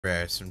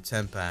rares from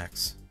 10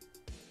 packs.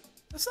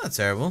 That's not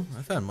terrible.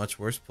 I've had much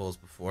worse pulls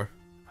before.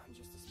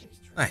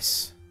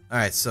 Nice.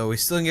 Alright, so we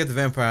still can get the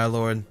Vampire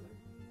Lord.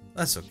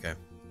 That's okay.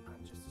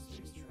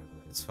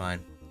 It's fine.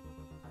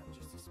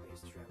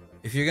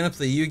 If you're gonna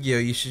play Yu-Gi-Oh,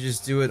 you should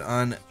just do it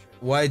on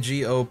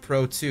YGO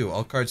Pro 2.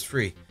 All cards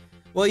free.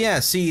 Well, yeah,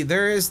 see,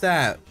 there is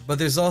that, but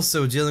there's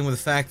also dealing with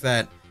the fact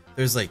that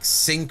there's like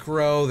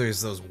synchro, there's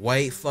those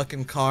white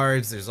fucking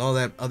cards, there's all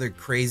that other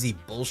crazy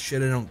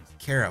bullshit I don't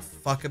care a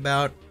fuck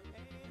about.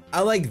 I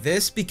like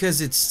this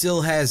because it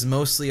still has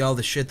mostly all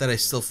the shit that I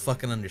still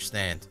fucking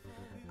understand.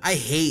 I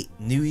hate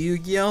new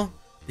Yu-Gi-Oh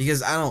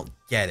because I don't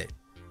get it.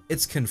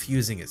 It's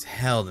confusing as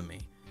hell to me.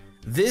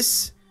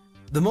 This,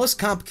 the most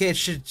complicated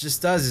shit it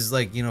just does is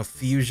like, you know,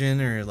 fusion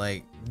or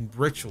like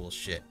ritual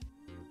shit,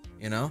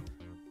 you know?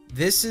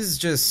 This is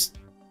just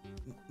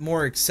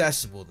more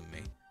accessible to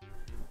me.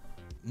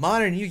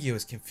 Modern Yu-Gi-Oh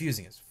is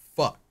confusing as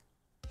fuck.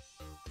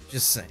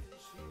 Just saying.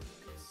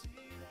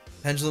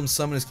 Pendulum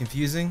Summon is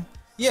confusing?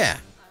 Yeah.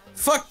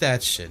 Fuck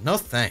that shit. No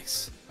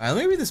thanks. Alright,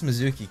 let me read this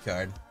Mizuki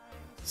card.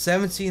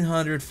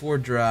 1700,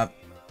 4-drop.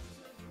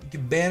 You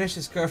can banish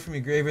this card from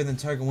your graveyard, then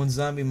target one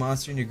zombie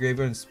monster in your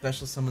graveyard and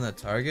special summon that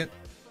target.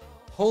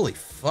 Holy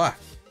fuck.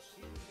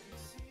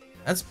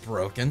 That's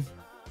broken.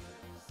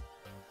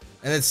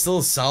 And it's still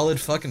a solid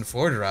fucking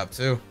 4-drop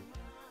too.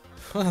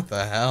 What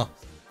the hell?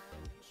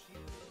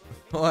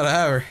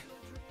 Whatever.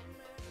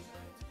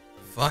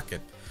 Fuck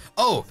it.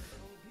 Oh,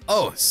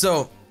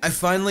 so I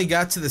finally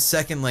got to the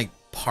second like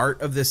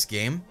part of this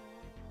game.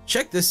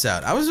 Check this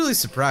out. I was really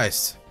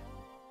surprised.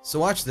 So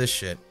watch this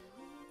shit.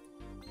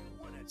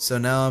 So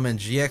now I'm in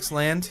GX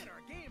land.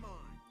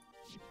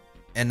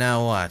 And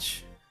now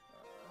watch.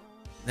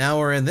 Now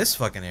we're in this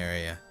fucking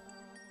area.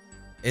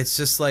 It's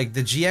just like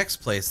the GX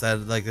place,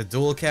 that like the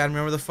dual cat,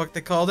 remember the fuck they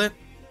called it?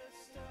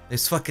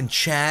 There's fucking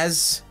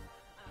Chaz,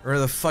 or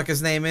the fuck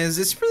his name is.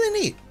 It's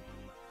really neat.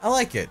 I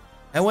like it.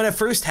 And when it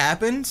first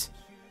happened,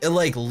 it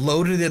like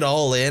loaded it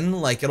all in,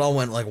 like it all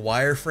went like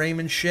wireframe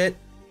and shit,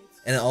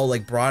 and it all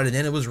like brought it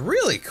in. It was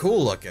really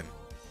cool looking.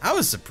 I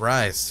was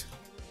surprised.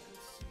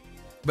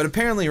 But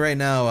apparently right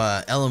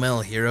now,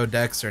 elemental hero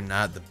decks are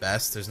not the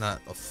best. There's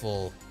not a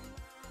full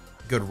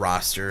good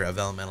roster of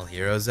elemental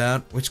heroes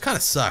out, which kind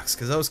of sucks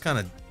because I was kind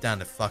of down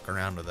to fuck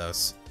around with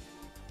those.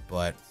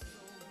 But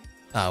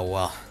oh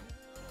well.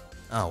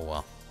 Oh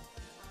well.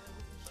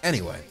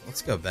 Anyway,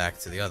 let's go back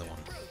to the other one.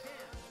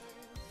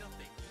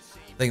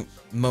 I think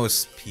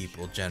most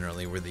people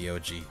generally were the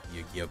OG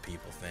Yu-Gi-Oh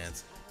people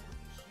fans.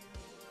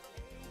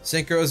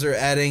 Synchros are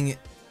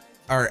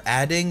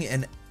adding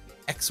and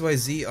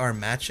XYZ are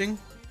matching.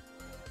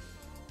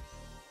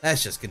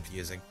 That's just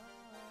confusing.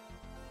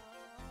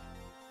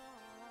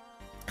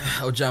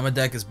 Ojama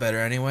deck is better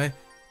anyway.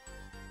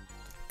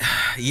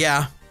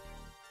 Yeah.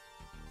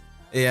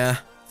 Yeah.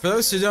 For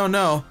those who don't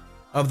know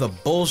of the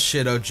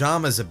bullshit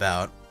Ojama's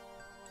about.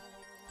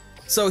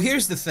 So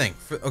here's the thing.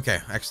 Okay,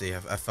 actually, I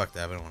fucked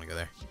that. I don't want to go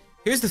there.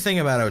 Here's the thing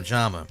about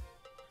Ojama.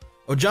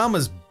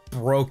 Ojama's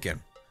broken.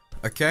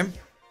 Okay?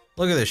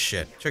 Look at this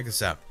shit. Check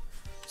this out.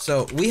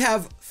 So we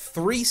have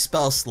 3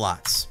 spell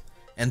slots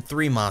and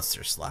 3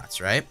 monster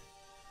slots, right?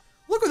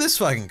 Look what this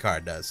fucking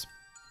card does.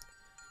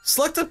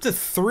 Select up to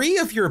 3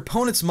 of your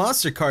opponent's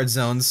monster card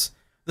zones.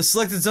 The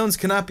selected zones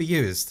cannot be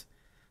used.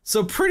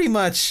 So pretty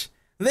much,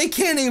 they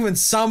can't even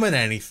summon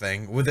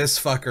anything with this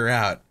fucker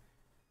out.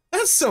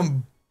 That's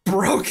some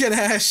broken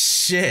ass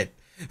shit.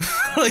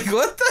 Like,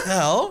 what the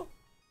hell?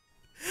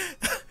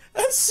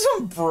 That's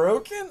some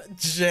broken,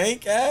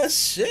 jank ass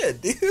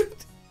shit, dude.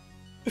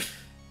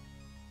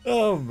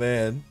 Oh,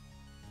 man.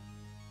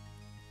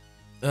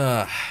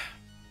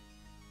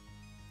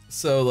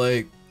 So,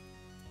 like,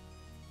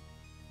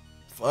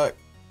 fuck.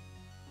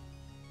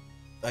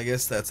 I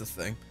guess that's a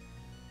thing.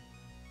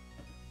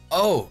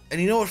 Oh, and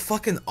you know what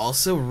fucking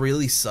also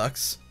really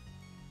sucks?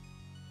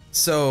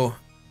 So,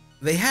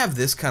 they have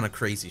this kind of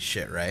crazy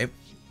shit, right?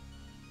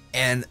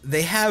 And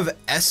they have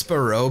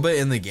Esperoba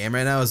in the game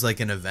right now as like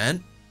an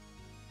event.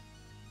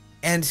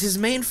 And his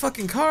main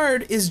fucking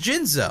card is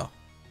Jinzo.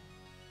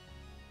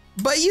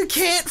 But you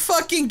can't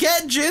fucking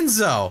get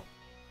Jinzo.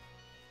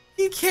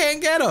 You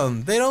can't get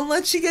him. They don't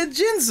let you get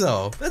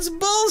Jinzo. That's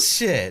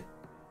bullshit.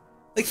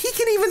 Like, he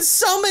can even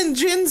summon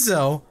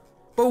Jinzo,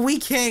 but we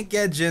can't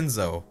get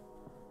Jinzo.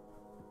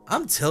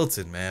 I'm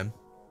tilted, man.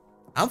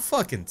 I'm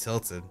fucking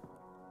tilted.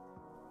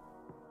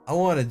 I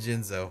want a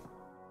Jinzo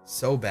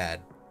so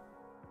bad.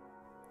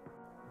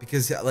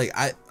 Because, like,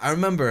 I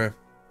remember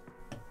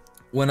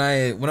when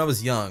I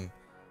was young,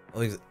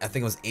 like, I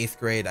think it was 8th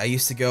grade, I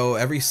used to go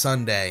every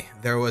Sunday.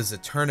 There was a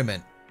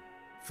tournament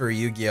for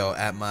Yu-Gi-Oh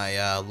at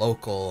my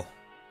local,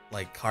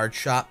 like, card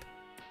shop.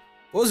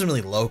 It wasn't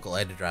really local. I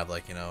had to drive,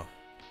 like, you know,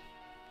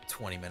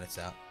 20 minutes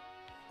out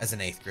as an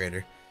 8th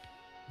grader.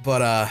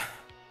 But,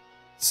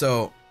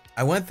 so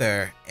I went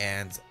there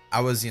and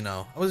I was, you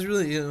know, I was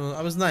really, you know,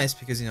 I was nice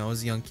because, you know, I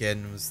was a young kid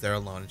and was there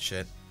alone and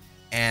shit.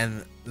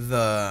 And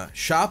the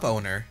shop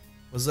owner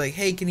was like,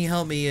 hey, can you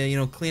help me, you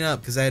know, clean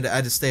up? Because I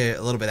had to stay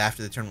a little bit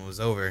after the tournament was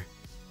over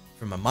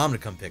for my mom to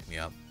come pick me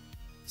up.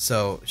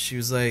 So she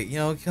was like, you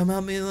know, come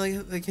help me,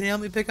 like can you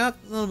help me pick up?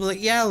 And I'll be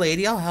like, yeah,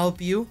 lady, I'll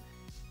help you.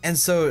 And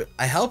so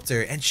I helped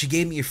her, and she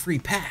gave me a free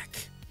pack.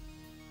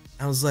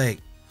 I was like,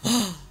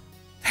 oh,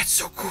 that's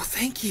so cool,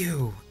 thank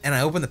you. And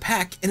I opened the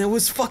pack, and it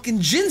was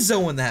fucking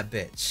Jinzo in that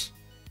bitch.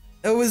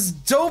 It was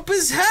dope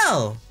as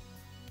hell.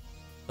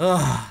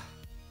 Ugh.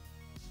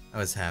 I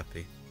was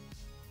happy.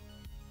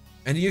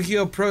 And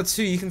Yu-Gi-Oh! Pro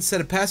 2, you can set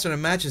a password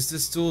on matches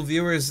to dual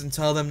viewers and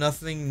tell them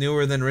nothing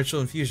newer than Ritual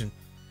Infusion.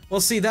 Well,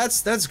 see,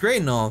 that's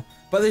great and all,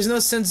 but there's no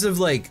sense of,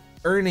 like,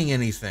 earning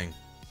anything.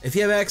 If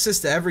you have access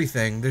to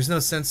everything, there's no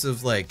sense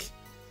of, like,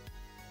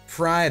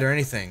 pride or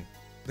anything.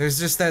 There's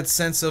just that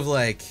sense of,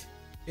 like,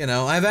 you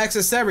know, I have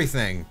access to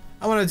everything.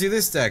 I want to do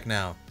this deck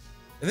now.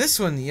 And this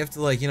one, you have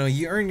to, like, you know,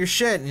 you earn your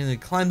shit and you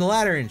climb the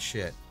ladder and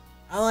shit.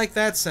 I like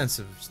that sense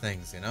of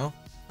things, you know?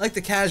 I like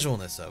the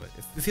casualness of it.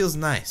 It feels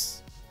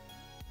nice.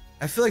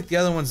 I feel like the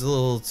other one's a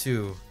little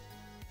too,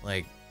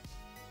 like,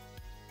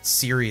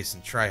 serious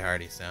and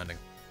try-hardy sounding.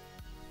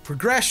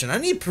 Progression. I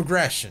need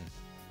progression.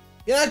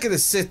 You're not gonna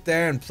sit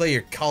there and play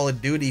your Call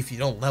of Duty if you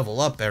don't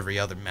level up every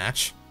other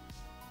match.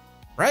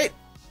 Right?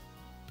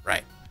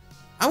 Right.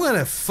 I'm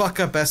gonna fuck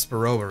up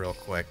Esperova real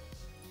quick.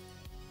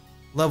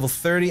 Level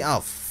 30?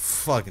 I'll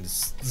fucking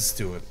let's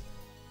do it.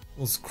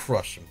 Let's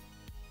crush him.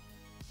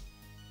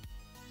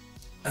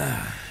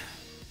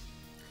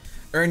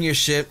 Earn your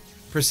shit.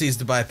 Proceeds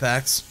to buy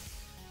packs.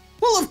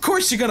 Well, of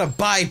course you're gonna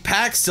buy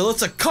packs still.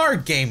 It's a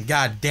card game,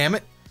 god damn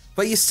it.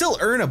 But you still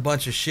earn a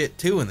bunch of shit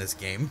too in this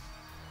game.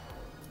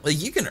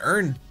 Like, you can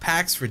earn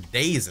packs for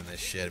days in this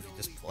shit if you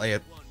just play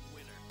it.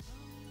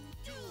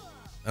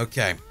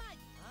 Okay. I'm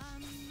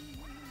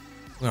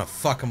gonna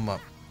fuck him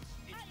up.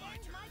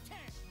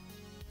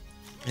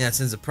 Yeah, it's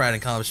a pride and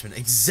accomplishment.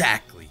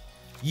 Exactly.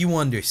 You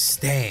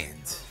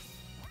understand.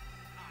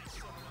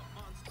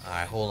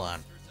 Alright, hold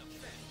on.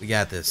 We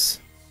got this.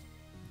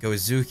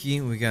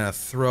 Gozuki, we're gonna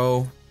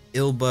throw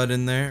Illbud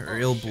in there, or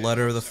Illblood,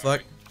 or the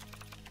fuck.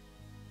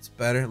 It's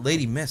better.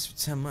 Lady Miss for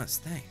 10 months,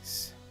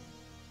 thanks.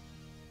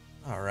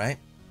 Alright.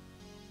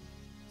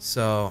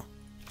 So,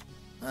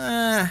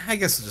 I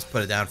guess we'll just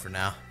put it down for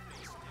now.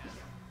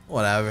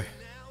 Whatever.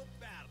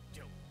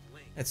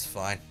 It's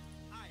fine.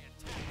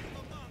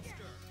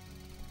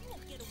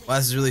 Wow,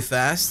 this is really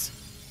fast.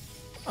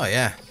 Oh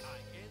yeah.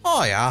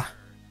 Oh yeah.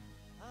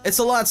 It's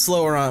a lot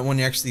slower on when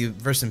you're actually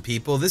versing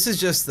people. This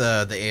is just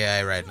the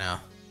AI right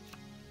now.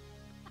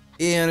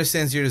 It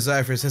understands your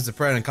desire for a sense of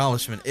pride and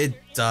accomplishment. It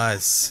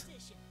does.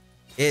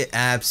 It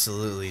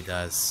absolutely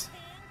does.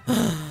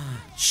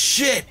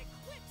 Shit!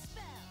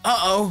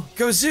 Uh-oh.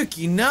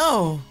 Gozuki,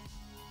 no!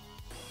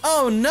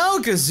 Oh no,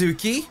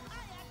 Gozuki!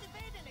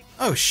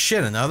 Oh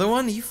shit, another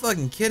one? Are you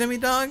fucking kidding me,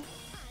 dog?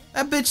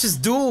 That bitch is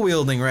dual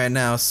wielding right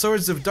now.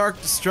 Swords of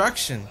Dark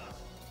Destruction.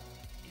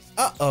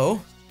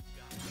 Uh-oh.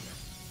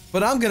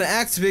 But I'm gonna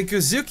activate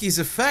Gozuki's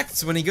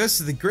effects when he goes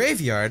to the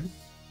graveyard.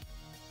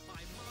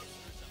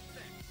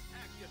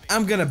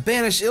 I'm gonna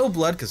banish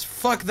Illblood, cause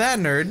fuck that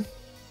nerd.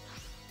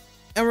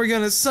 And we're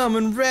gonna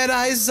summon Red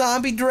Eye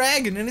Zombie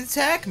Dragon in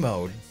attack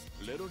mode.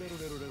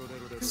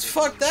 Cause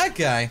fuck that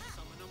guy.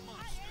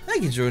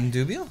 Thank you, Jordan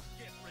Dubiel.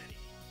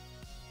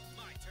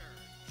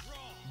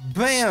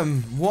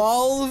 Bam!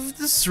 Wall of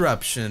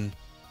Disruption.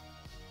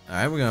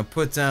 Alright, we're gonna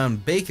put down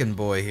Bacon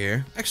Boy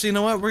here. Actually, you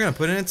know what? We're gonna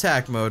put in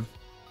attack mode.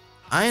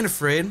 I ain't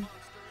afraid.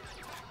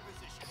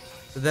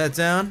 Put that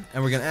down,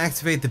 and we're gonna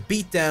activate the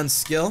beatdown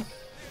skill.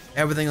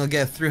 Everything will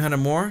get 300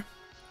 more.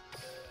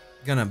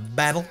 Gonna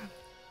battle.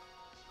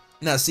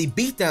 Now, see,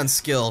 beatdown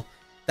skill,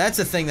 that's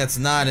a thing that's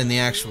not in the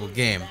actual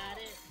game.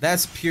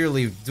 That's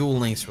purely Duel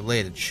Links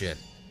related shit.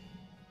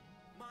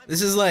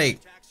 This is like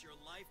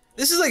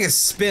a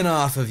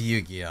spin-off of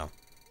Yu-Gi-Oh!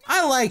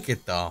 I like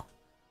it though.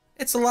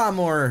 It's a lot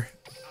more,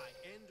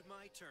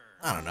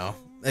 I don't know,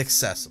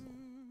 accessible.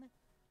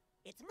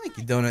 Thank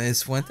you, Dona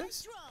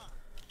Fuentes.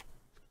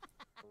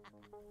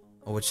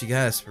 Oh, what you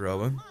got,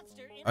 Esperoba?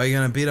 Are you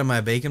gonna beat up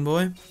my Bacon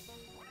Boy?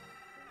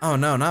 Oh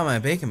no, not my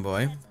Bacon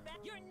Boy.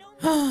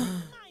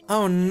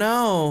 Oh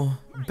no,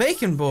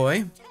 Bacon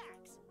Boy.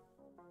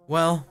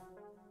 Well,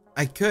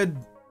 I could,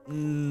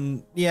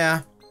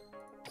 yeah.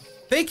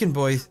 Bacon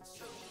Boy.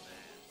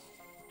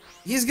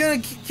 He's gonna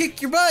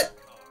kick your butt.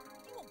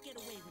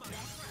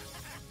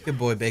 Good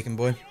boy, Bacon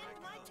Boy.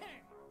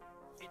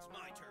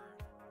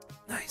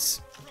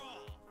 Nice.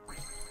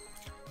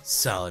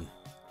 Solid.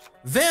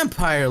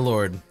 Vampire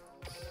Lord.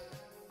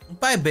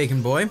 Bye,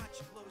 Bacon Boy.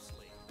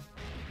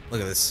 Look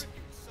at this.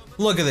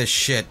 Look at this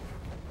shit.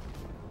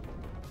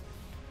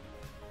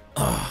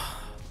 Oh.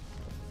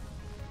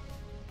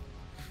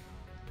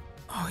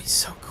 Oh, he's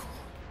so cool.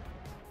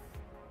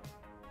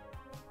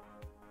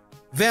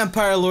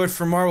 Vampire Lord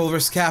for Marvel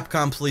vs.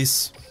 Capcom,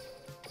 please.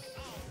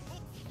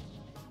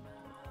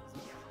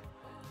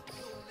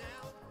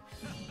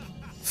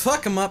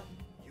 Fuck him up.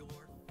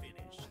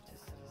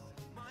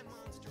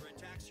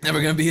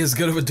 Never gonna be as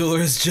good of a dueler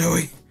as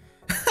Joey.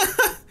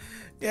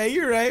 Yeah,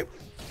 you're right.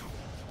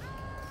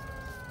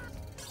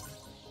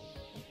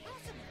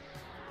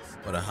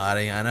 What a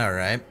hottie, I know,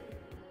 right?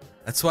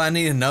 That's why I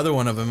need another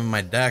one of them in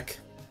my deck.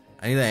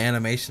 I need that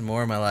animation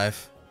more in my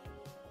life.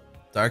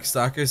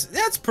 Darkstalkers?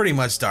 That's pretty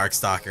much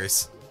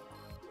Darkstalkers.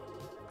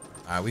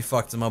 Alright, we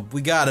fucked him up.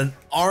 We got an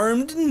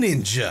armed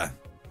ninja.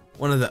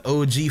 One of the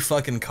OG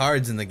fucking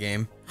cards in the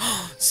game.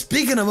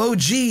 Speaking of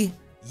OG,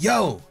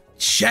 yo,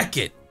 check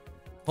it.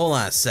 Hold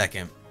on a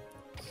second.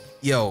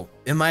 Yo,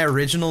 in my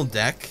original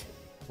deck,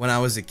 when I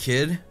was a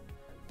kid,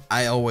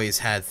 I always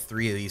had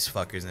 3 of these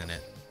fuckers in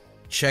it.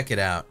 Check it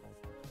out.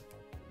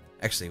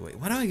 Actually, wait,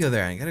 why do I go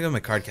there? I gotta go to my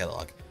card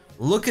catalog.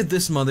 Look at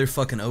this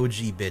motherfucking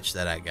OG bitch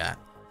that I got.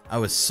 I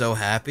was so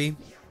happy.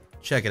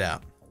 Check it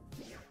out.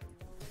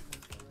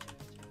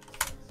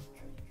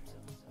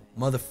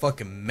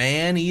 Motherfucking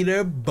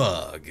man-eater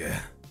bug.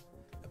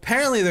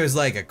 Apparently there's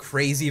like a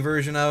crazy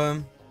version of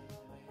him.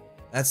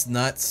 That's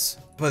nuts.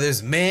 But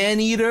there's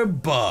man-eater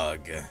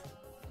bug.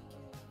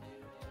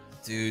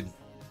 Dude.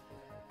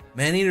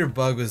 Man-eater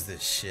bug was the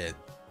shit.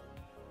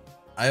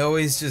 I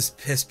always just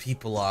pissed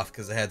people off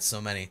because I had so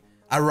many.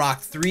 I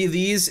rocked 3 of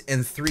these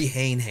and 3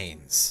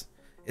 Hain-Hains.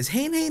 Is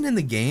Hain-Hain in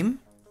the game?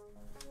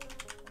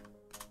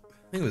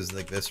 I think it was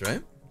like this,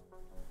 right?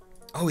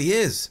 Oh, he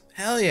is.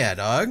 Hell yeah,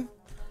 dog.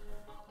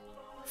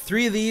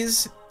 3 of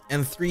these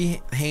and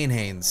 3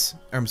 Hain-Hains.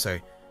 I'm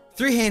sorry.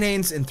 3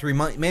 Hain-Hains and 3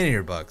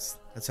 man-eater bugs.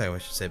 That's how I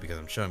should say because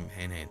I'm showing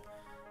Hain-Hain.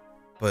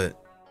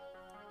 But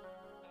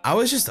I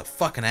was just a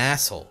fucking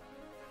asshole.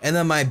 And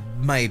then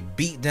my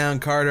beat down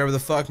card, or whatever the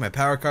fuck, my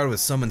power card was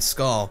Summon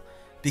Skull.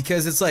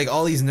 Because it's like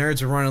all these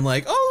nerds are running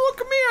like, oh,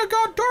 look at me, I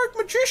got Dark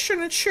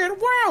Magician and shit,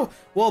 wow.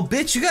 Well,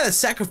 bitch, you gotta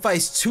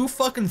sacrifice 2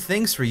 fucking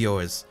things for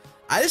yours.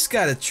 I just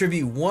gotta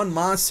tribute 1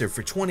 monster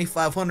for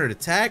 2,500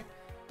 attack.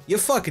 You're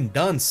fucking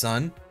done,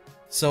 son.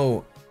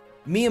 So,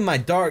 me and my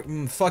Dark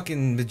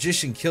fucking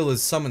Magician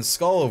Killer's Summon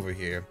Skull over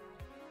here,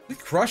 we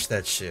crushed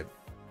that shit.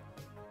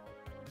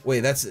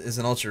 Wait, is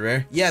an ultra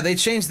rare? Yeah, they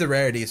changed the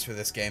rarities for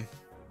this game.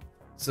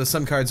 So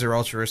some cards are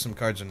ultra rare, some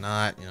cards are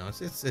not. You know,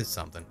 it's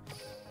something.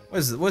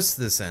 What's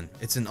this in?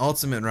 It's an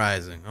Ultimate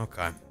Rising.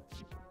 Okay.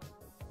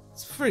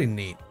 It's pretty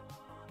neat.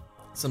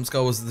 Some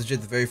Skull was legit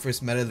the very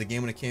first meta of the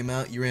game when it came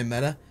out. You ran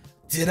meta?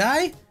 Did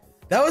I?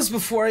 That was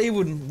before I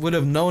even would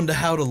have known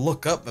how to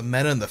look up a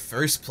meta in the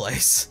first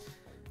place.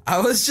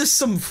 I was just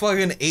some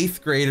fucking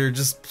 8th grader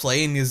just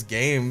playing this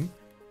game.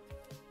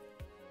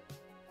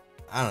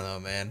 I don't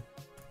know, man.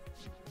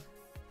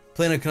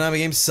 Playing a Konami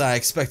game, so I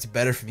expected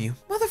better from you.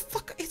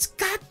 Motherfucker, it's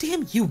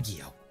goddamn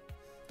Yu-Gi-Oh!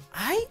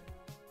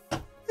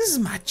 This is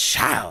my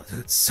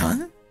childhood,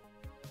 son.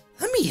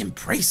 Let me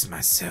embrace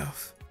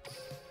myself.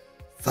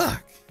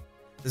 Fuck.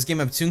 This game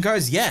have Toon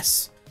cards?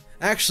 Yes.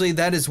 Actually,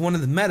 that is one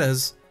of the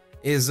metas,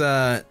 is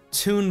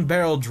Toon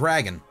Barrel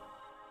Dragon.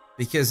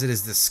 Because it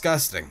is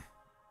disgusting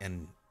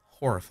and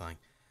horrifying.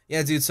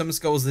 Yeah, dude, Summon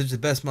Skull was the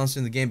best monster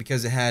in the game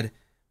because it had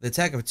the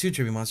attack of a 2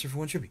 tribute monster for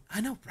 1 tribute.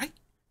 I know, right?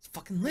 It's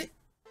fucking lit.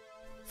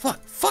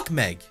 Fuck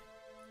Meg.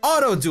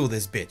 Auto-duel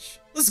this bitch.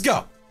 Let's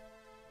go.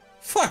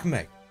 Fuck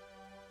Meg.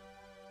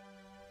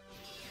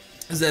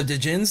 Is that the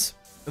Jins?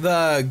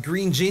 The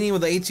green genie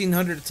with the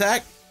 1800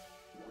 attack?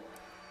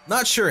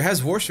 Not sure. It has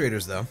Horse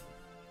Raiders though.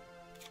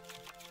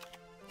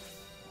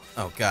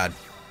 Oh god.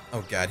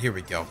 Oh god, here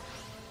we go.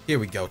 Here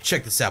we go.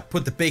 Check this out.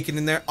 Put the bacon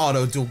in there.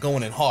 Auto-duel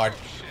going in hard.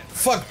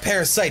 Fuck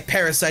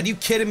Parasite. You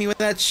kidding me with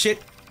that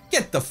shit?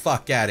 Get the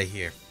fuck out of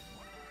here.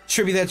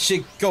 Tribute that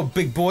shit. Go,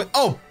 big boy.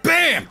 Oh,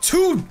 bam!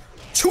 Two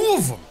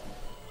of them.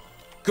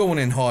 Going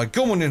in hard.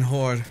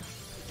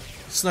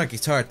 Snarky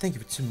Tart, thank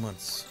you for 2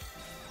 months.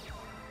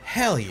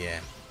 Hell yeah.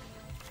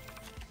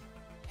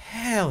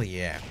 Hell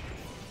yeah.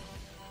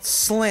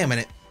 Slamming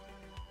it.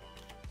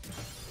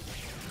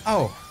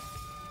 Oh.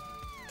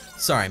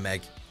 Sorry,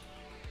 Meg.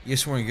 You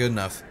just weren't good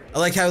enough. I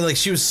like how like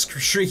she was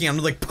shrieking, I'm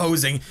like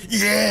posing.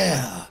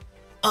 Yeah!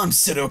 I'm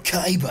Seto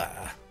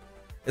Kaiba.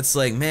 It's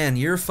like, man,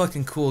 you're a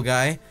fucking cool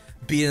guy.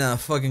 Beating on a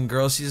fucking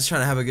girl, she's just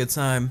trying to have a good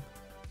time.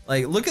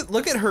 Like, look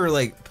at her,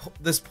 like,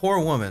 this poor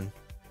woman.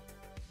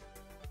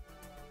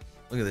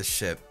 Look at this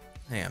shit.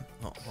 Hang on.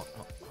 Oh.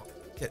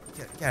 Get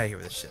out of here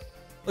with this shit.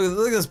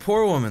 Look at this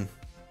poor woman.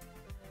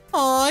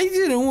 Aw, I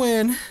didn't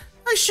win.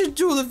 I should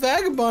do the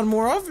vagabond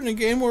more often to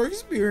gain more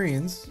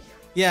experience.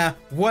 Yeah,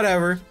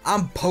 whatever.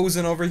 I'm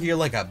posing over here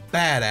like a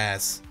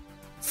badass.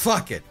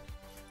 Fuck it.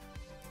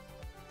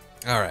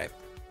 Alright.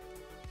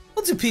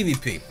 Let's do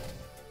PvP.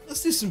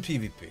 Let's do some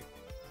PvP.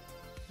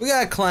 We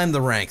gotta climb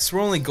the ranks. We're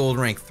only gold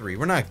rank 3.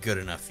 We're not good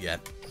enough yet.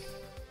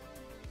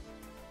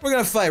 We're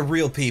gonna fight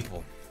real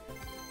people.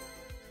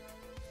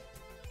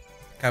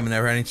 Kaiba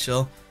never had any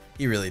chill.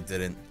 He really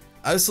didn't.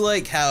 I also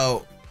like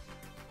how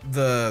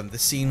the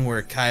scene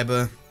where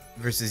Kaiba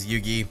versus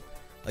Yugi,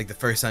 like the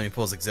first time he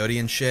pulls Exodia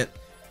and shit.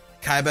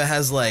 Kaiba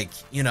has like,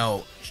 you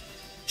know,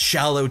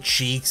 shallow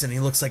cheeks and he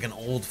looks like an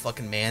old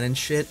fucking man and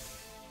shit.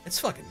 It's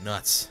fucking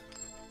nuts.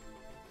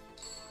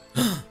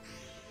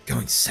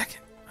 Going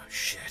second. Oh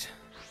shit.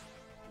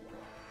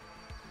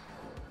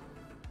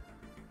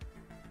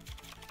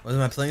 What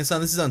am I playing this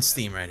on? This is on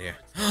Steam right here.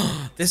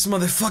 This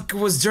motherfucker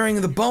was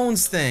during the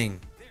Bones thing.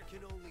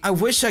 I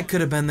wish I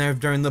could have been there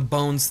during the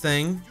Bones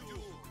thing.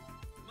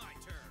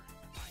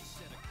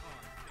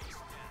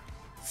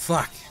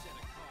 fuck.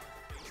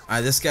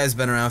 Alright, this guy's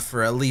been around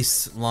for at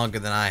least longer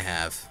than I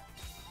have.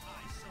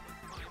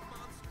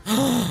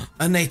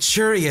 A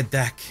Naturia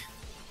deck.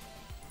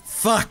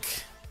 Fuck.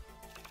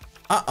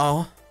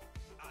 Uh-oh.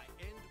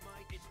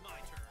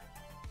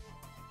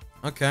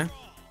 Okay.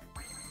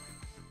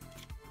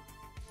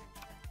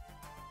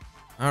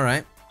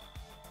 Alright.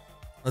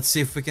 Let's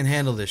see if we can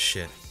handle this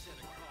shit.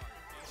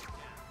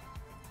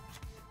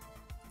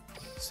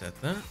 Set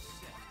that.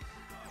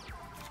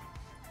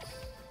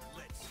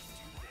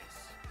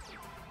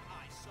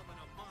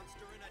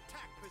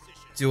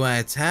 Do I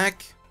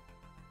attack?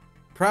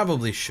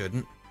 Probably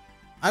shouldn't.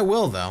 I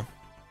will, though.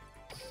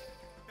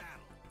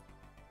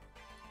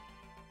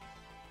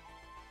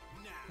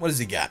 What does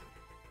he got?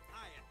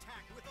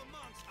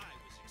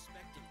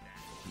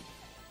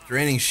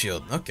 Draining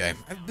shield. Okay.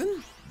 I've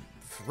been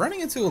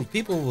running into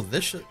people with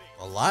this shit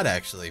a lot,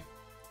 actually.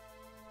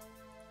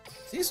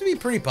 Seems to be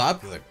pretty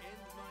popular.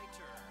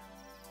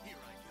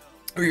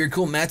 Or your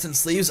cool mats and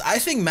sleeves. I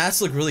think mats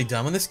look really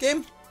dumb in this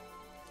game.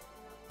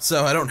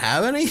 So I don't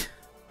have any.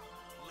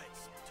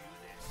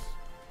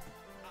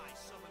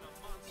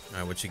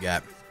 Alright, what you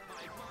got?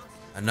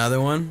 Another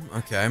one?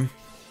 Okay.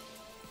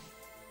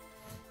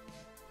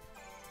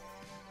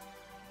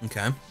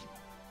 Okay.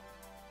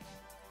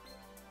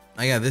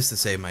 I got this to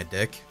save my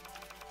dick.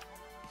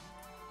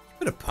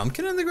 Put a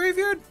pumpkin in the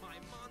graveyard?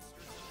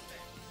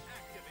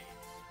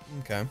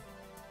 Okay.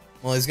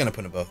 Well, he's gonna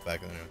put them both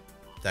back in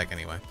the deck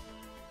anyway.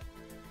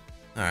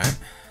 Alright.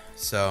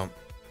 So,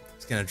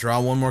 he's gonna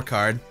draw one more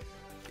card.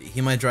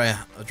 He might draw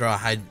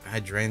a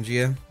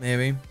hydrangea,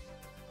 maybe?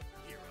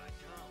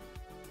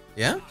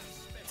 Yeah?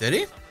 Did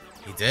he?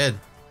 He did.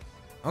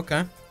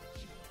 Okay.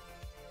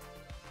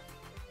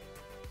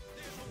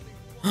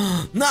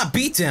 Not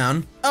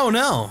beatdown! Oh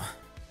no!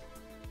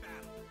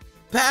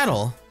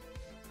 Battle!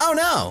 Oh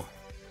no!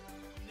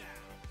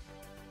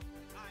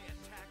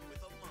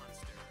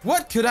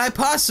 What could I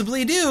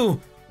possibly do?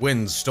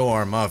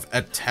 Windstorm of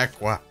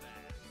Etekwa.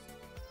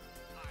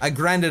 I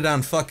grinded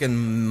on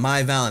fucking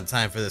My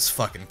Valentine for this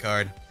fucking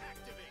card.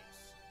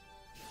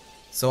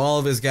 So all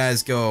of his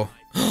guys go,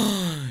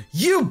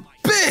 you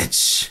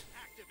bitch!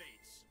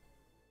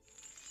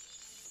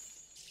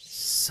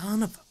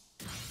 Son of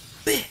a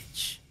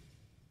bitch.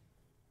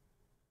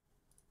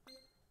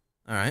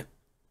 Alright.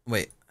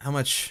 Wait, how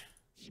much?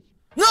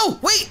 No!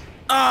 Wait!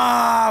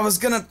 Ah, I was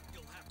gonna...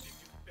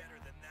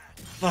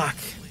 Fuck.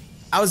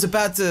 I was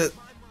about to...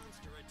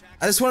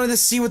 I just wanted to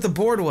see what the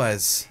board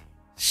was.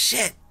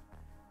 Shit.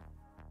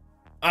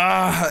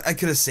 Ah, I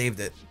could have saved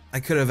it. I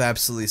could have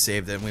absolutely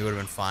saved it and we would have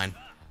been fine.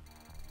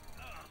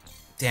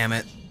 Damn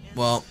it.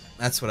 Well,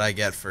 that's what I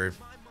get for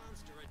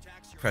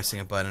pressing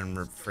a button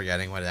and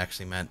forgetting what it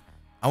actually meant.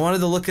 I wanted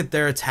to look at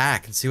their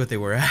attack and see what they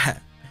were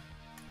at.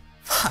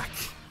 Fuck.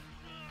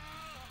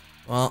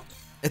 Well,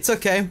 it's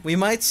okay. We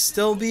might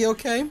still be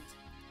okay.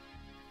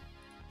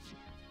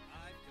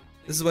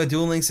 This is why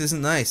Duel Links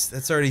isn't nice.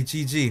 That's already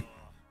GG.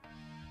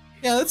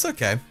 Yeah, that's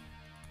okay.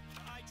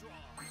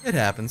 It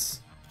happens.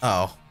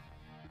 Oh.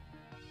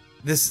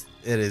 It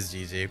is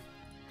GG.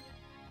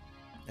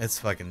 It's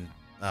fucking...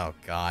 Oh,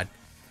 God.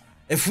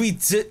 If we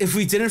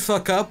didn't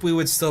fuck up, we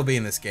would still be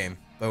in this game.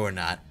 But we're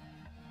not.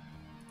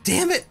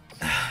 Damn it!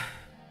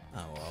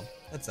 Oh, well.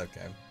 That's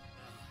okay.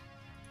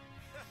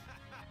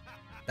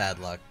 Bad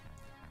luck.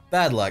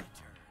 Bad luck.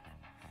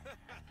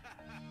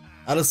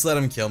 I'll just let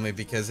him kill me,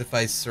 because if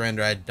I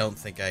surrender, I don't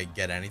think I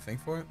get anything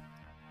for it.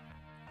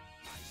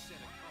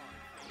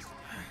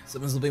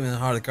 Someone's believing in the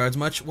heart of the cards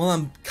much? Well,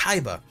 I'm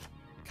Kaiba.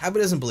 Kaiba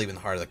doesn't believe in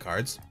the heart of the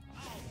cards.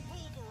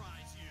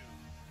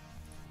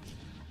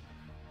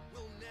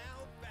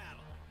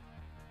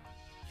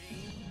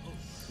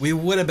 We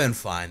would have been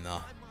fine,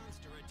 though.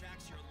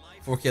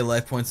 4K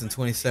life points in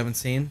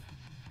 2017.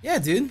 Yeah,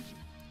 dude.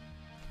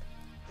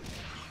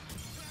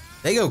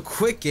 They go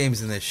quick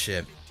games in this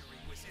shit.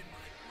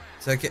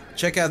 So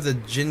check out the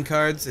Jin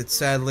cards. It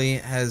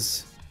sadly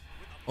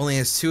only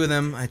has 2 of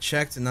them. I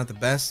checked, and not the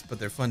best, but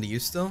they're fun to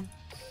use still.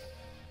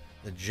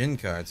 The Jin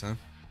cards, huh?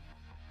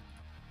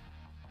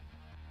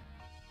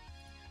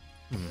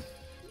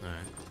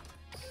 Alright.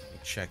 Let me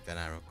check that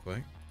out real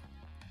quick.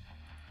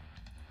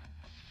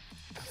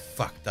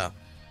 Fucked up.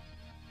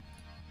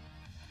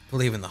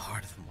 Believe in the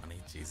heart of the money,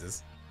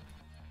 Jesus.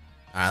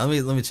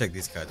 Alright, let me check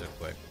these cards real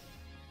quick.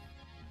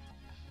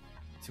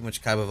 Too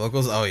much Kaiba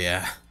vocals? Oh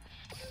yeah.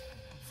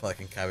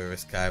 Fucking Kaiba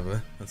vs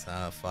Kaiba. That's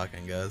how it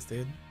fucking goes,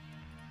 dude.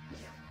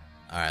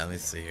 Alright, let me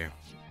see here.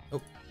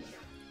 Oh.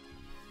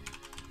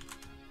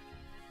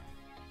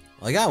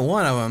 Well, I got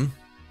one of them.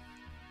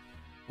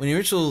 When you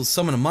ritual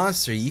summon a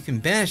monster, you can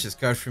banish this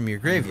card from your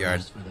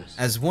graveyard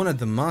as one of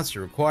the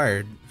monster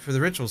required for the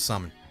ritual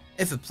summon.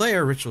 If a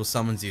player ritual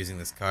summons using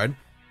this card,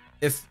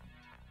 if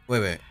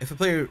that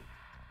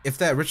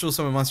ritual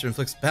summon monster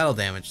inflicts battle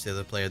damage to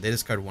the player, they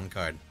discard 1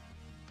 card.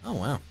 Oh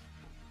wow.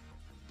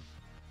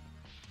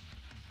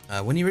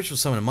 When you ritual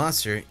summon a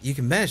monster, you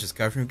can banish this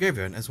card from your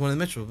graveyard as one of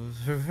the ritual.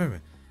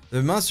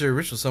 The monster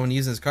ritual summon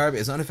using this card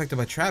is unaffected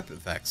by trap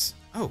effects.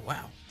 Oh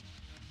wow.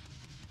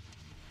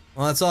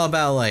 Well, that's all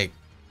about like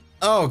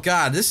Oh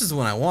god, this is the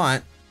one I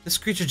want. This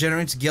creature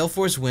generates gale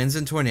force winds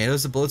and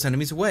tornadoes that blow its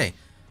enemies away.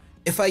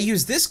 If I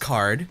use this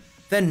card,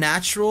 then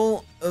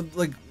natural,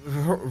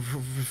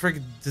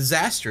 freaking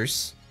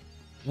disasters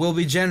will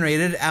be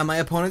generated at my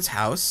opponent's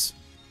house,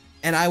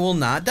 and I will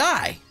not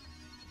die.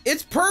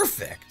 It's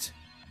perfect.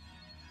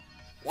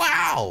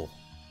 Wow.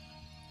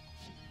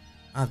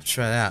 I'll have to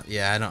try that out.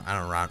 Yeah,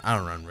 I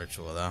don't run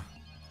ritual though.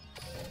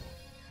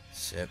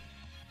 Shit.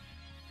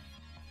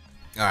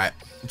 Alright,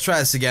 let's try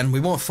this again.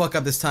 We won't fuck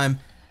up this time.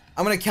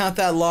 I'm gonna count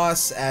that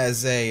loss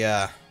as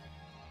a,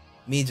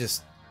 me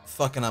just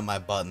fucking up my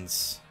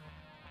buttons.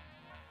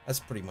 That's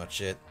pretty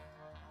much it.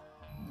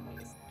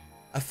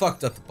 I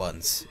fucked up the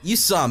buttons. You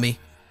saw me.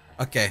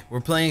 Okay, we're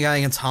playing a guy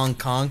against Hong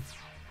Kong.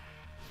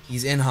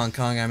 He's in Hong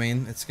Kong, I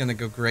mean. It's gonna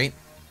go great.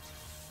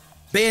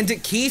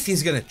 Bandit Keith,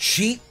 he's gonna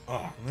cheat.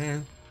 Oh,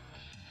 man.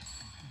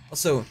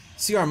 Also,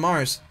 CR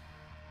Mars.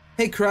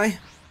 Hey, Cry.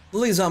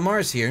 Lily's on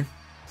Mars here.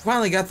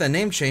 Finally got that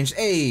name changed.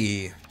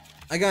 Hey,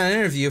 I got an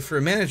interview for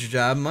a manager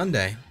job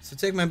Monday, so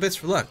take my bits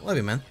for luck. Love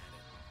you, man.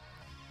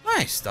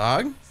 Nice,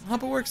 dog.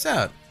 Hope it works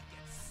out.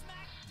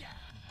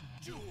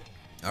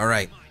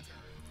 Alright.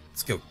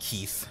 Let's go,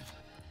 Keith.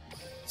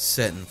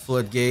 Setting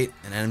Floodgate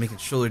and enemy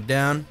controller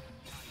down.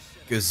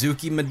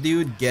 Gozuki, my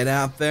dude, get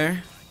out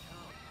there.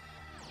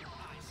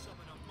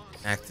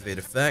 Activate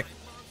effect.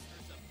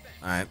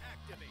 Alright.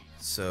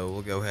 So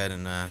we'll go ahead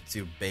and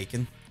do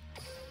Bacon.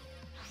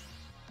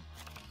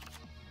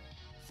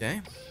 Okay,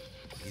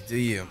 you do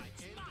you.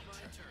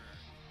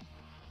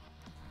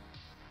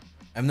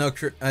 I have no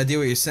idea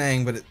what you're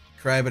saying, but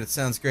it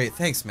sounds great.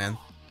 Thanks, man.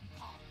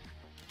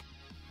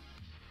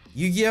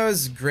 Yu-Gi-Oh!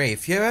 Is great.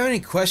 If you have any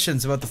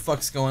questions about the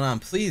fuck's going on,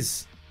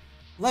 please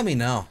let me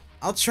know.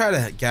 I'll try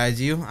to guide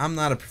you. I'm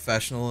not a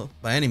professional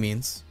by any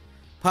means.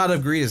 Pot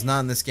of Greed is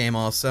not in this game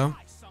also.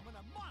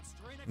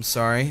 I'm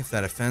sorry if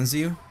that offends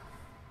you.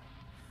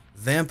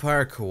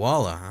 Vampire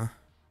Koala, huh?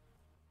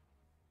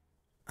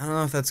 I don't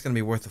know if that's gonna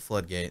be worth the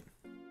Floodgate.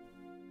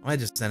 I might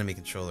just enemy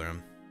controller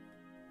him.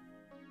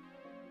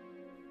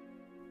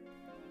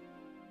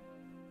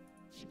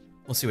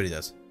 We'll see what he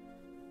does.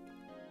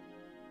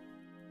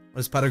 What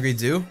does Pot of Greed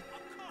do?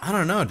 I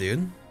don't know,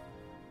 dude.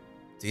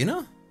 Do you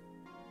know?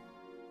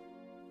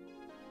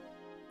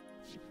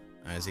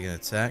 Alright, is he gonna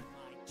attack?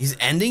 He's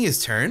ending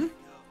his turn?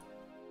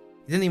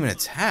 He didn't even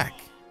attack.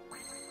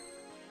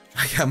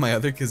 I got my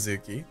other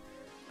Kazuki.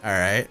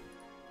 Alright.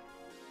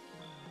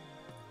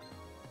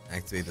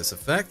 Activate this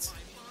effect.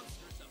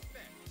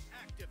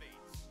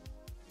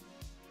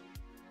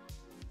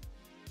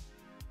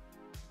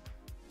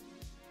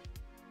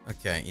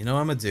 Okay, you know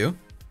what I'm gonna do?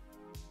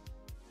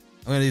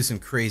 I'm gonna do some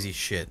crazy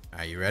shit.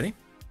 Are you ready?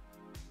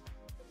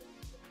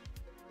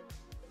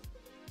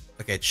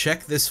 Okay,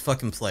 check this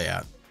fucking play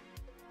out.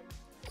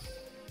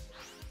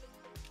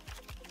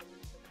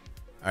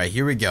 Alright,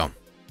 here we go.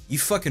 You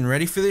fucking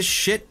ready for this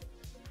shit?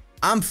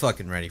 I'm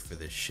fucking ready for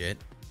this shit.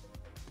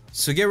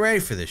 So get ready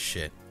for this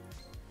shit.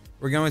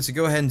 We're going to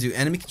go ahead and do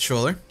enemy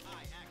controller.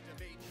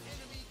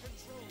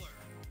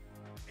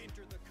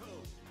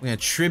 We're gonna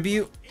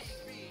tribute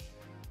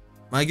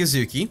my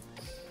Gozuki.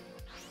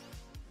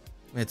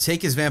 I'm gonna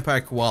take his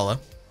Vampire Koala.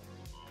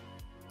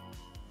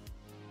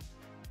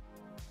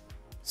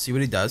 See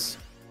what he does.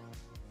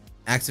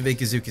 Activate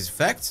Gozuki's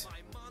effect.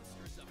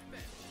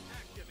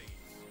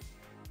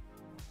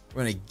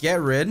 We're gonna get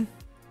rid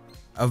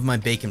of my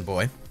Bacon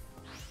Boy.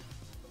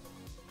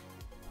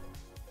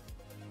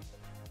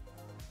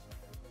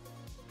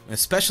 I'm gonna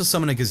special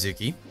summon a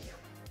Gozuki.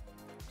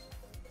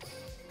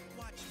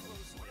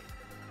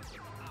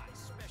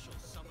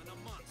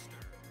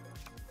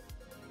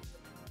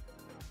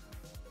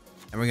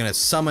 And we're gonna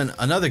summon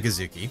another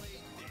Gozuki.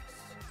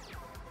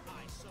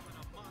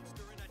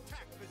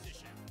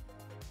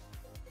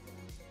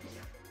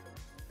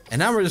 And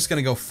now we're just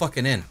gonna go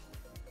fucking in.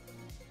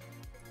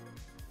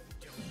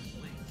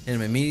 Hit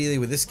him immediately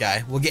with this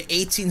guy. We'll get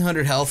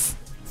 1800 health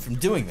from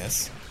doing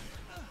this.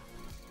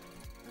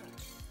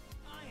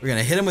 We're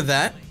gonna hit him with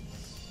that.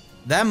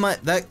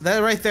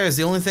 That right there is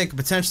the only thing that could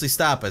potentially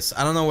stop us.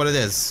 I don't know what it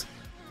is.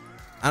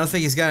 I don't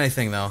think he's got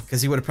anything though,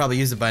 because he would have probably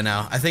used it by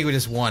now. I think we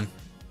just won.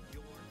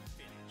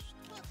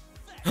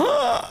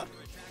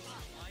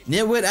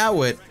 Nitwit,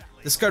 Outwit.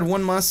 Discard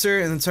one monster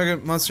and the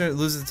target monster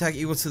loses attack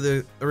equal to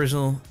the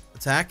original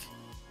attack.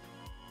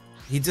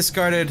 He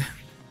discarded...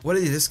 What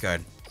did he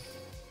discard?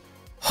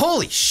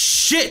 Holy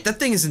shit! That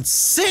thing is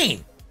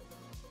insane!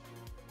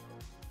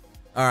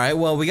 Alright,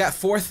 well, we got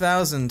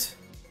 4,000...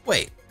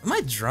 Wait, am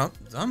I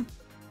dumb?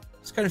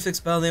 Discard and fix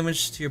battle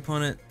damage to your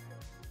opponent.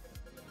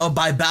 Oh,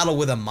 by battle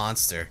with a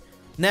monster.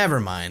 Never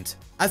mind.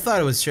 I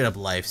thought it was straight up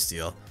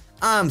lifesteal.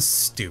 I'm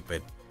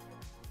stupid.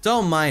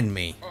 Don't mind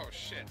me. Oh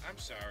shit, I'm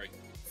sorry.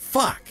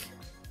 Fuck.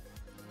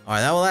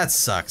 Alright, well that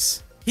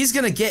sucks. He's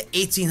gonna get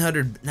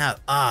 1800 now.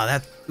 Ah,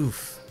 that...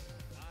 Oof.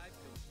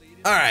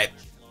 Alright,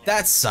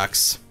 that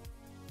sucks.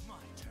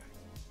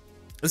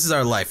 This is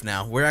our life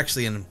now. We're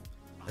actually in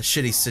a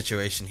shitty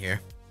situation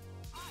here.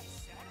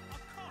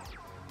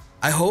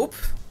 I hope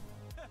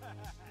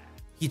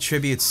he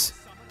tributes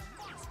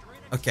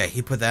Okay,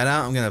 he put that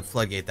out. I'm gonna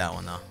floodgate that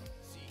one though.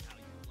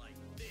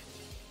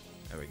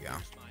 There we go.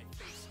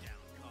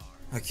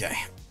 Okay.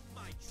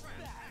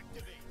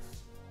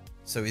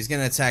 So he's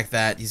gonna attack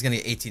that. He's gonna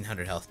get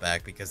 1800 health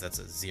back because that's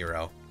a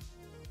 0.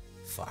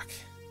 Fuck.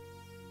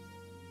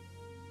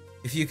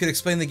 If you could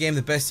explain the game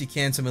the best you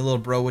can to my little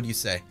bro, what do you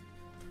say?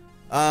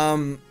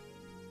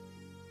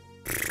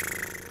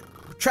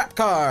 Trap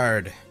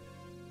card.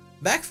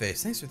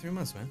 Backface. Thanks for 3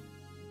 months, man.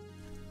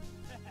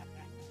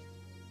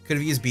 Could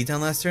have used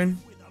beatdown last turn.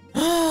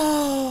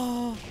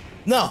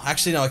 No,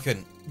 actually no, I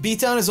couldn't.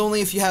 Beatdown is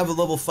only if you have a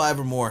level 5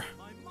 or more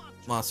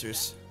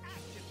monsters.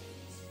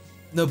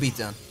 No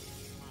beatdown.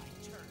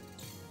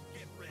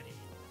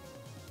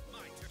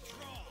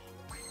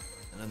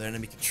 Another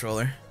enemy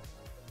controller.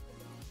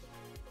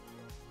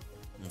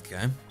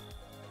 Okay.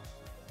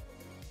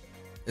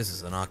 This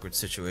is an awkward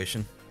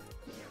situation.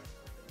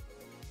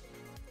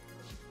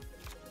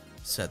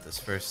 Set this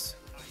first.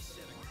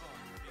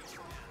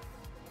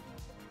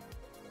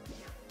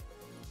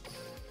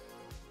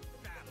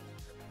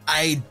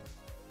 I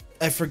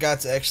forgot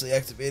to actually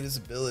activate his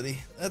ability.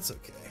 That's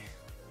okay.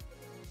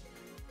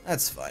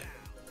 That's fine.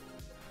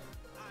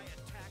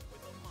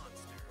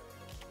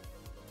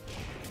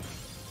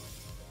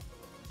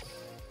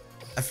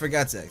 I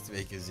forgot to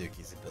activate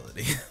Kazuki's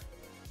ability.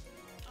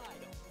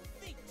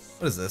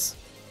 What is this?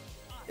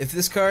 If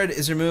this card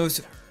is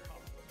removed...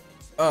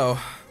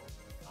 Oh.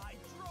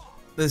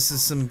 This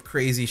is some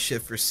crazy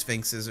shit for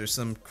Sphinxes or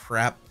some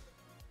crap.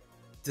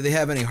 Do they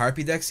have any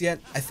Harpy decks yet?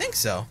 I think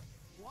so.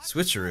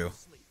 Switcheroo.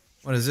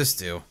 What does this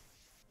do?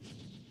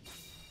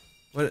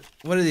 What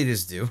did he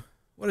just do?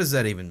 What does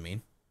that even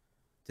mean?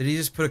 Did he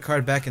just put a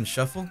card back in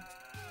shuffle?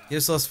 He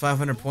just lost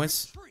 500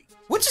 points?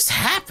 What just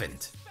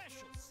happened?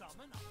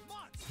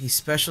 He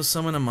special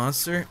summoned a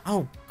monster?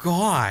 Oh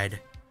god.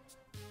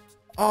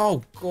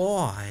 Oh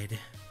god.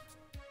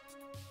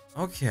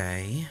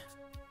 Okay.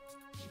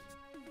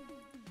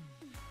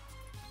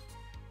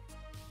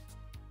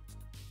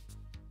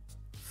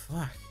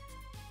 Fuck.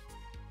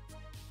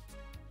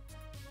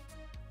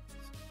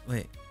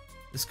 Wait.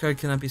 This card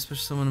cannot be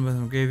special summoned by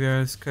the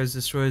graveyard. This card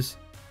destroys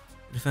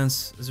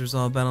defense as a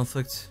result of battle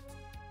inflict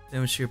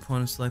damage to your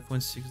opponent's life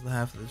points equals to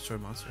half of the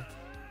destroyed monster.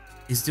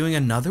 He's doing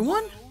another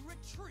one?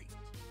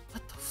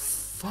 What the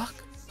fuck?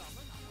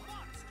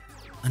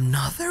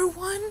 Another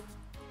one?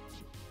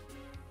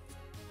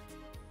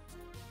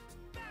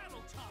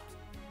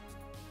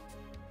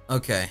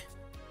 Okay.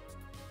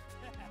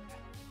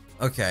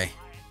 Okay.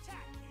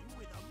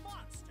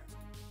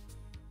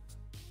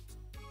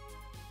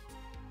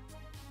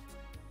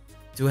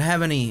 Do I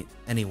have any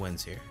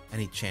wins here?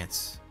 Any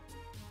chance?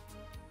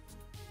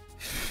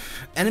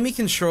 Enemy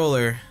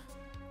controller.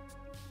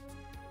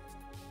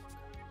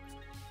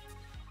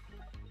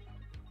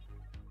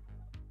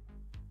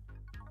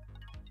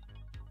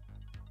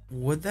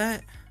 Would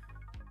that?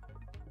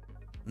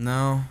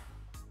 No.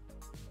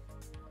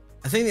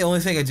 I think the only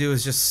thing I do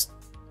is just...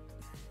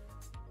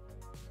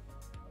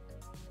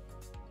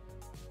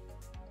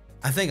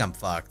 I think I'm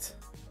fucked.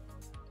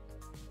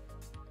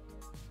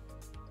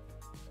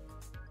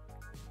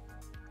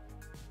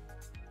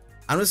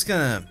 I'm just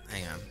gonna...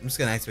 Hang on. I'm just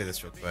gonna activate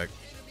this real quick.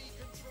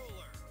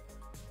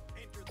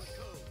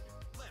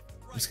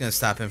 I'm just gonna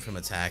stop him from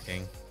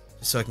attacking.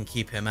 Just so I can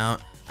keep him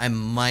out. I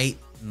might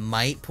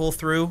pull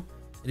through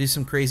and do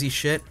some crazy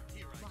shit.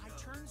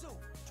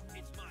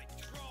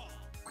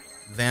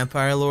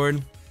 Vampire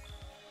Lord.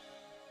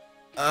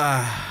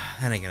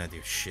 That ain't gonna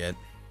do shit.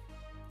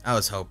 I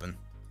was hoping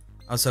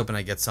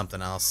I'd get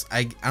something else.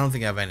 I don't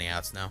think I have any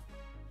outs now.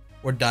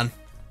 We're done.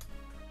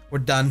 We're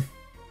done.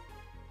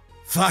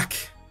 Fuck.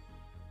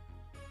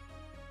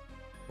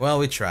 Well,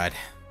 we tried.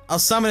 I'll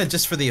summon it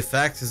just for the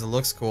effect, because it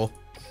looks cool.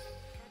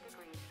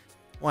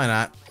 Why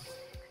not?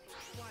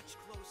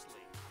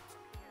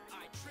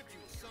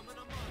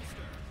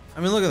 I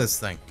mean, look at this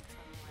thing.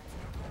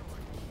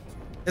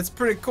 It's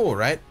pretty cool,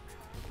 right?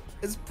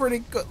 It's pretty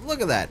good.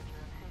 Look at that.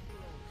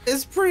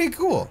 It's pretty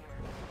cool.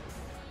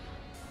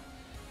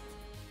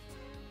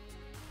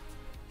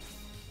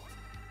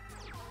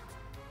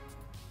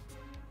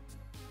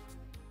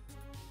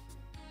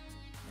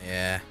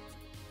 Yeah.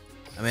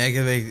 I mean, I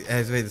can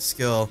activate the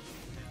skill,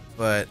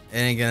 but it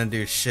ain't gonna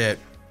do shit.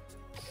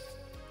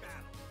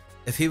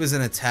 If he was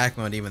in attack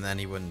mode, even then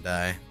he wouldn't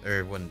die.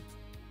 Or wouldn't...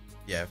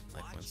 Yeah,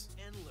 life points.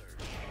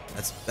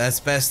 That's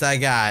best I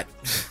got.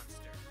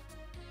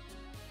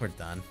 We're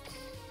done.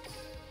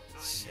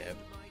 Shit.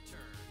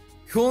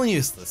 Cool and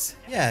useless.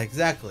 Yeah,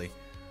 exactly.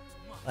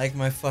 Like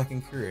my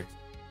fucking career.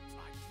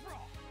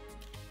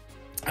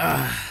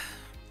 Yeah,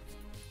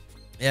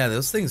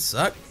 those things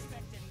suck.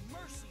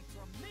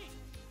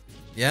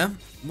 Yeah?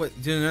 What,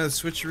 do another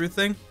switcheroo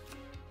thing?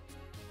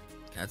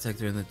 Attack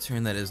during the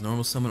turn that is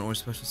normal summon or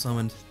special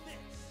summoned.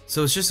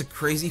 So it's just a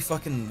crazy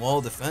fucking wall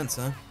of defense,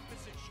 huh?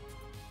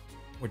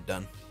 We're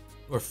done.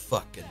 We're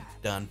fucking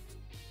done.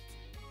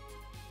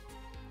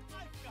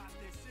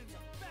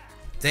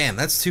 Damn,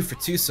 that's 2 for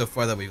 2 so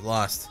far that we've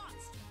lost.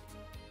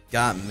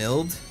 Got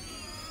milled?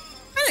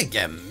 I didn't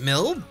get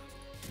milled.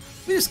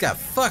 We just got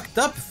fucked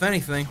up, if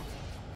anything.